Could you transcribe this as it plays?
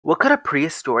What could a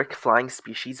prehistoric flying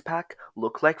species pack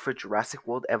look like for Jurassic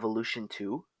World Evolution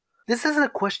 2? This is a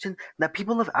question that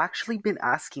people have actually been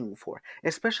asking for,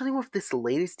 especially with this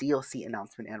latest DLC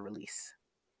announcement and release.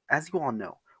 As you all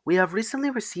know, we have recently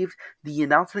received the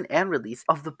announcement and release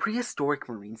of the Prehistoric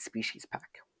Marine Species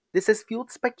Pack. This has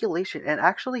fueled speculation and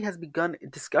actually has begun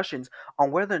discussions on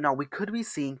whether or not we could be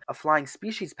seeing a flying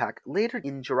species pack later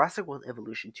in Jurassic World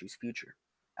Evolution 2's future.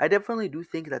 I definitely do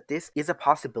think that this is a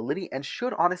possibility and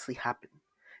should honestly happen.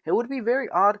 It would be very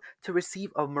odd to receive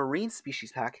a marine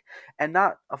species pack and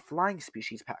not a flying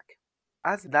species pack.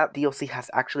 As that DLC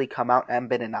has actually come out and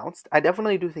been announced, I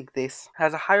definitely do think this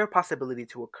has a higher possibility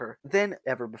to occur than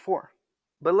ever before.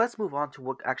 But let's move on to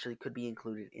what actually could be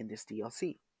included in this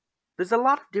DLC. There's a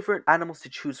lot of different animals to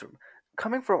choose from,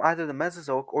 coming from either the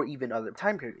Mesozoic or even other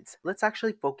time periods. Let's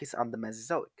actually focus on the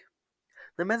Mesozoic.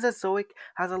 The Mesozoic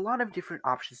has a lot of different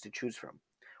options to choose from.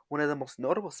 One of the most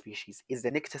notable species is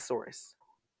the Nyctosaurus.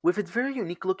 With its very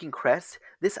unique looking crest,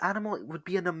 this animal would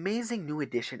be an amazing new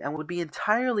addition and would be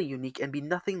entirely unique and be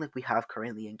nothing like we have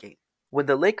currently in game. When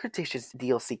the Late Cretaceous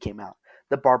DLC came out,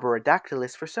 the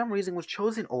Barbarodactylus for some reason was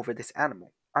chosen over this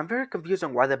animal. I'm very confused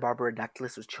on why the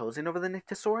Barbarodactylus was chosen over the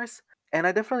Nyctosaurus, and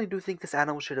I definitely do think this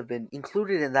animal should have been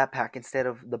included in that pack instead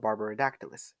of the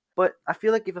Barbarodactylus. But I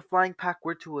feel like if a flying pack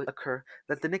were to occur,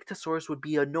 that the Nyctosaurus would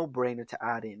be a no-brainer to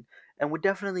add in, and would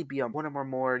definitely be one of our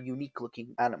more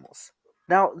unique-looking animals.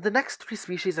 Now, the next three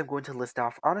species I'm going to list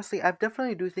off, honestly, I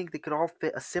definitely do think they could all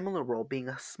fit a similar role being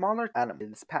a smaller animal in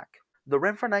this pack. The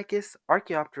Rhamphorhynchus,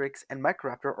 Archaeopteryx, and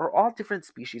Microraptor are all different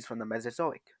species from the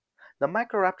Mesozoic. The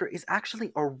Microraptor is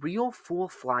actually a real full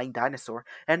flying dinosaur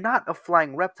and not a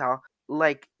flying reptile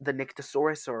like the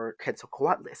Nyctosaurus or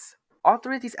Quetzalcoatlus. All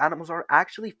three of these animals are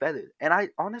actually feathered, and I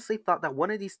honestly thought that one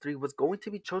of these three was going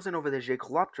to be chosen over the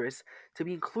Jaekelopterus to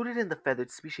be included in the feathered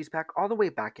species pack all the way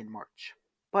back in March.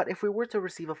 But if we were to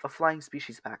receive a flying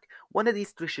species pack, one of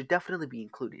these three should definitely be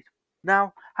included.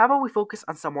 Now, how about we focus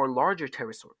on some more larger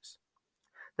pterosaurs?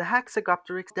 The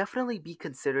Haxagopteryx definitely be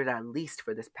considered at least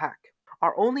for this pack.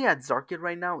 Our only Adzarchid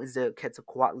right now is the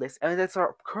Quetzalcoatlus, and that's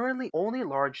our currently only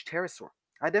large pterosaur.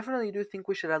 I definitely do think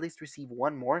we should at least receive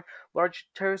one more large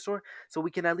pterosaur, so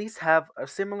we can at least have a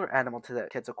similar animal to the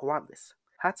Quetzalcoatlus.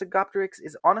 Hatzagopteryx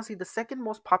is honestly the second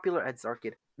most popular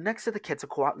Adzarchid, next to the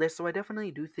Quetzalcoatlus, so I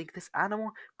definitely do think this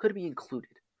animal could be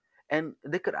included. And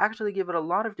they could actually give it a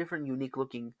lot of different unique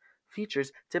looking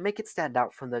features to make it stand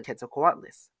out from the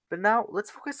Quetzalcoatlus. But now, let's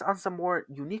focus on some more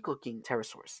unique looking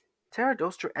pterosaurs.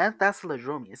 Pterodostro and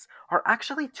Thassilodromeus are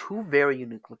actually two very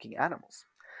unique looking animals.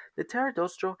 The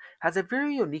Pterodostro has a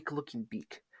very unique looking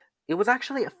beak. It was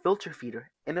actually a filter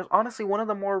feeder, and is honestly one of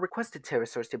the more requested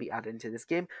pterosaurs to be added into this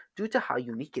game due to how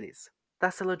unique it is.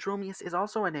 Thassilodromeus is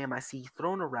also a name I see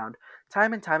thrown around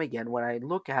time and time again when I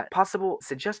look at possible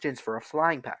suggestions for a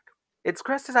flying pack. Its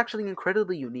crest is actually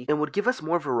incredibly unique and would give us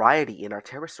more variety in our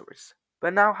pterosaurs.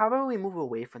 But now, how about we move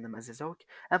away from the Mesozoic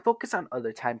and focus on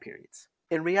other time periods?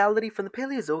 In reality, from the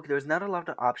Paleozoic, there is not a lot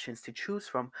of options to choose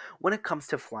from when it comes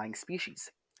to flying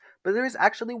species. But there is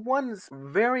actually one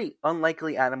very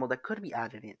unlikely animal that could be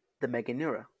added in, the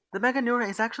Meganeura. The Meganeura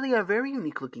is actually a very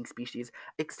unique looking species,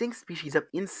 extinct species of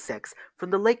insects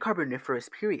from the late Carboniferous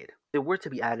period. They were to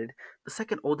be added, the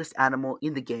second oldest animal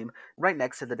in the game, right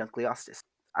next to the Dunkleosteus.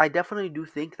 I definitely do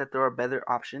think that there are better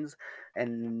options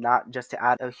and not just to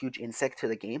add a huge insect to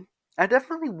the game. I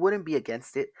definitely wouldn't be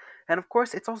against it, and of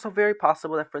course, it's also very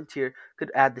possible that Frontier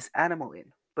could add this animal in.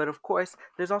 But of course,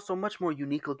 there's also much more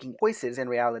unique looking choices in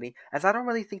reality, as I don't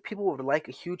really think people would like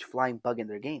a huge flying bug in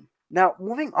their game. Now,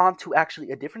 moving on to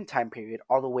actually a different time period,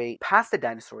 all the way past the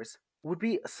dinosaurs, would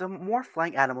be some more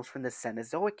flying animals from the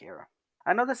Cenozoic era.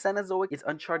 I know the Cenozoic is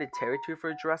uncharted territory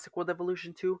for Jurassic World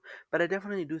Evolution 2, but I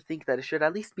definitely do think that it should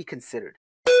at least be considered,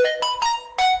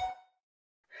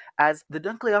 as the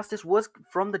Dunkleosteus was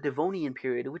from the Devonian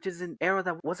period, which is an era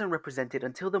that wasn't represented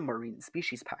until the Marine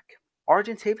Species Pack.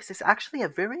 Argentavis is actually a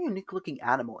very unique looking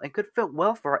animal and could fit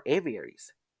well for our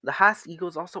aviaries. The Haast eagle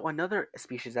is also another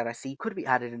species that I see could be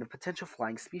added in a potential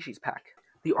flying species pack.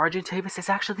 The Argentavis is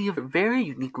actually a very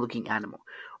unique looking animal.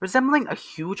 Resembling a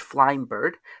huge flying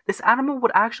bird, this animal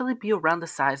would actually be around the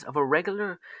size of a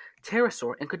regular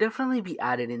pterosaur and could definitely be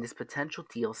added in this potential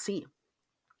DLC.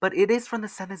 But it is from the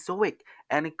Cenozoic,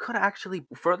 and it could actually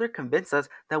further convince us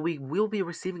that we will be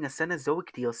receiving a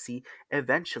Cenozoic DLC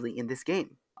eventually in this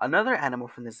game. Another animal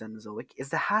from the Cenozoic is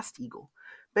the Haast eagle,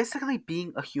 basically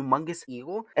being a humongous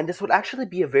eagle, and this would actually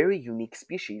be a very unique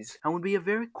species and would be a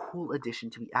very cool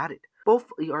addition to be added. Both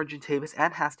the Argentavis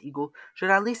and Haast eagle should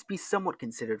at least be somewhat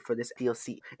considered for this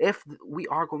DLC if we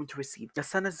are going to receive a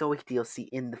Cenozoic DLC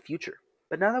in the future.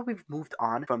 But now that we've moved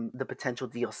on from the potential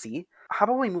DLC, how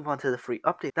about we move on to the free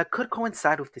update that could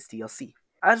coincide with this DLC?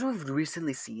 As we've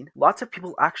recently seen, lots of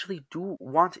people actually do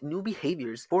want new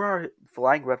behaviors for our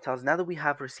flying reptiles now that we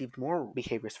have received more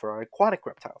behaviors for our aquatic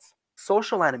reptiles.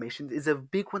 Social animations is a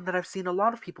big one that I've seen a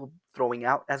lot of people throwing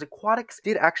out, as aquatics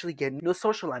did actually get no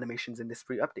social animations in this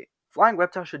free update. Flying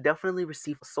reptiles should definitely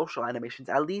receive social animations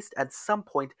at least at some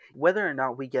point, whether or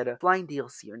not we get a flying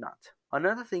DLC or not.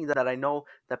 Another thing that I know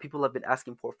that people have been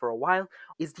asking for a while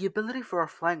is the ability for our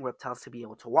flying reptiles to be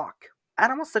able to walk.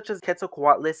 Animals such as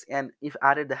Quetzalcoatlus and, if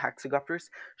added, the Hexagopters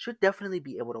should definitely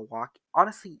be able to walk.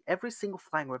 Honestly, every single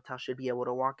flying reptile should be able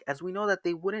to walk, as we know that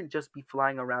they wouldn't just be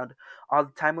flying around all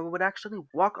the time and would actually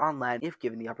walk on land if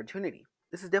given the opportunity.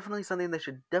 This is definitely something they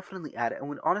should definitely add and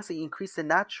would honestly increase the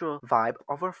natural vibe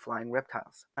of our flying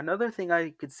reptiles. Another thing I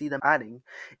could see them adding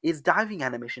is diving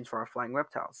animations for our flying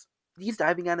reptiles. These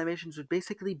diving animations would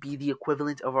basically be the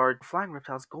equivalent of our flying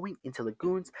reptiles going into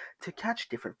lagoons to catch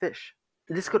different fish.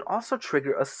 This could also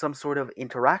trigger some sort of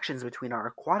interactions between our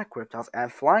aquatic reptiles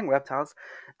and flying reptiles,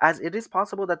 as it is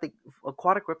possible that the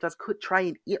aquatic reptiles could try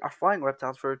and eat our flying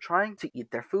reptiles for trying to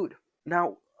eat their food.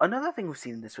 Now, another thing we've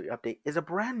seen in this update is a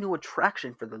brand new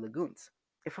attraction for the lagoons.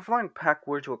 If a flying pack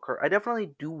were to occur, I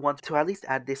definitely do want to at least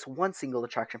add this one single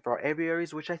attraction for our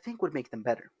aviaries, which I think would make them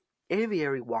better.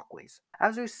 Aviary walkways.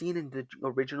 As we've seen in the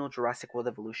original Jurassic World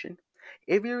Evolution,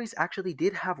 aviaries actually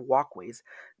did have walkways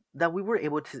that we were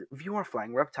able to view our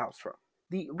flying reptiles from.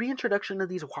 The reintroduction of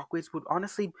these walkways would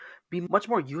honestly be much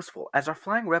more useful, as our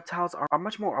flying reptiles are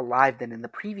much more alive than in the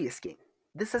previous game.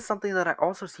 This is something that I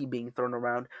also see being thrown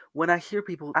around when I hear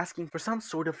people asking for some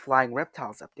sort of flying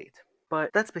reptiles update.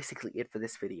 But that's basically it for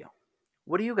this video.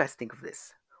 What do you guys think of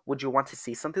this? Would you want to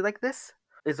see something like this?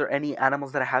 Is there any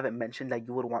animals that I haven't mentioned that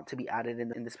you would want to be added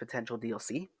in this potential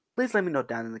DLC? Please let me know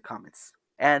down in the comments.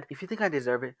 And if you think I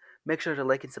deserve it, make sure to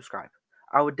like and subscribe.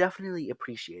 I would definitely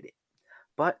appreciate it.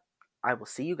 But I will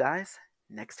see you guys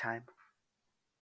next time.